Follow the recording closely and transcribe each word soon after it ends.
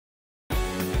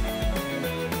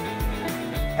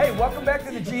Hey, welcome back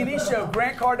to the G&E Show.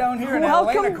 Grant Cardone here and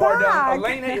Welcome Elena Cardone. back.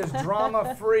 Elena is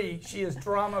drama-free. She is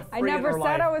drama-free I never in her said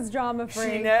life. I was drama-free.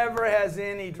 She never has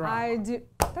any drama. I do.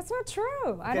 That's not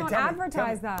true. I don't tell me,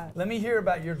 advertise that. Let me hear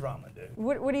about your drama, dude.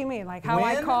 What do you mean? Like how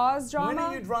I cause drama? When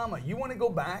are you drama? You want to go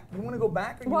back? You want to go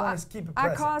back or you want to keep it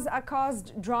present? I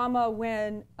caused drama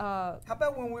when... How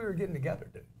about when we were getting together,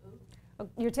 dude?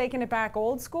 You're taking it back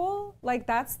old school? Like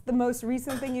that's the most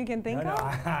recent thing you can think of?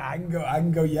 I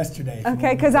can go yesterday.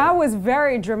 Okay, because I was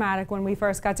very dramatic when we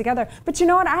first got together. But you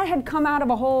know what? I had come out of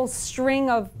a whole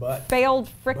string of failed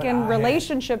frickin'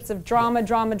 relationships of drama.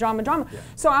 Yeah.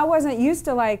 So I wasn't used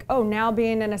to like, oh, now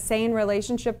being in a sane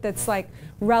relationship that's like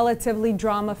relatively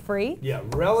drama-free. Yeah,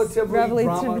 relatively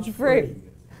drama-free.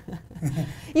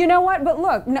 You know what? But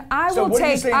look, I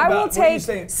will take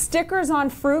stickers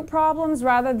on fruit problems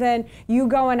rather than you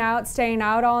going out, staying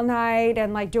out all night,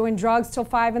 and like doing drugs till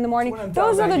 5 in the morning.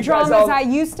 Those are the dramas I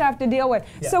used to have to deal with.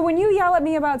 Yeah. So when you yell at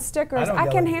me about stickers, I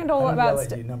can handle about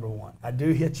stickers. Number one, I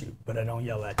do hit you, but I don't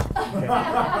yell at you.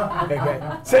 Okay. Okay.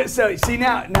 So see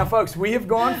now, folks, we have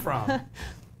gone from.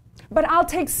 But I'll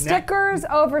take stickers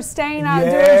over staying out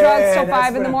doing drugs till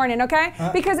 5 in the morning, okay?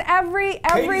 Because every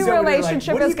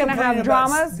relationship is going to have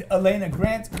dramas. Elena,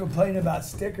 Grant's complaining about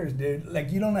stickers, dude.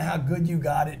 Like, you don't know how good you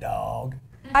got it, dog.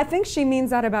 I think she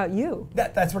means that about you.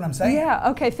 That's what I'm saying. Yeah,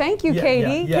 okay, thank you,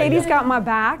 Katie. Katie's got my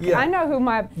back. Yeah. I know who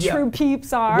my true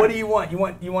peeps are. What do you want?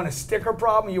 You want a sticker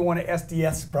problem or you want an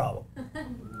SDS problem?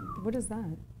 What is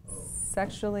that?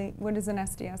 Sexually, what is an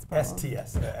SDS problem?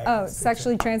 STS.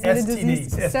 Sexually transmitted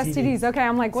disease? STDs. Okay,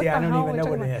 I'm like, what the hell? I don't even know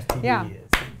what an STD is.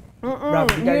 Rob,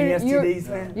 you got any STDs,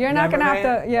 man? You're not going to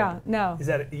have to, no. Is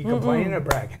that, you complaining or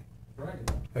bragging? Bragging.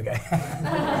 Okay.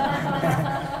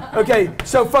 Okay,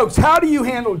 so folks, how do you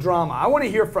handle drama? I want to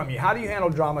hear from you. How do you handle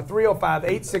drama?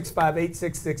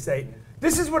 305-865-8668.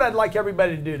 This is what I'd like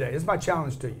everybody to do today. This is my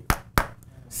challenge to you.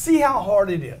 See how hard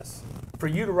it is for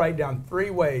you to write down 3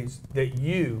 ways that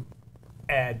you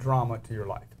add drama to your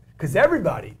life. Because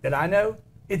everybody that I know,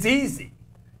 it's easy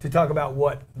to talk about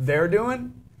what they're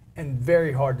doing and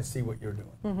very hard to see what you're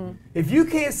doing. If you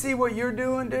can't see what you're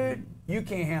doing, dude, you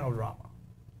can't handle drama.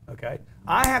 Okay?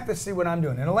 I have to see what I'm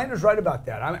doing. And Elena's right about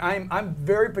that. I'm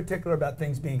very particular about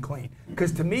things being clean.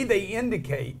 Because to me, they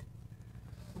indicate,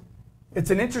 it's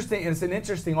an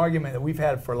interesting argument that we've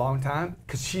had for a long time.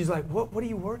 Because she's like, what are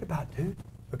you worried about, dude?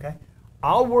 Okay?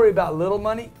 I'll worry about little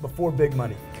money before big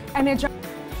money. And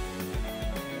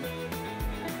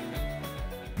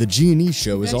The G&E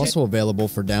Show is also available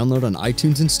for download on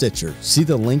iTunes and Stitcher. See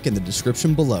the link in the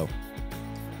description below.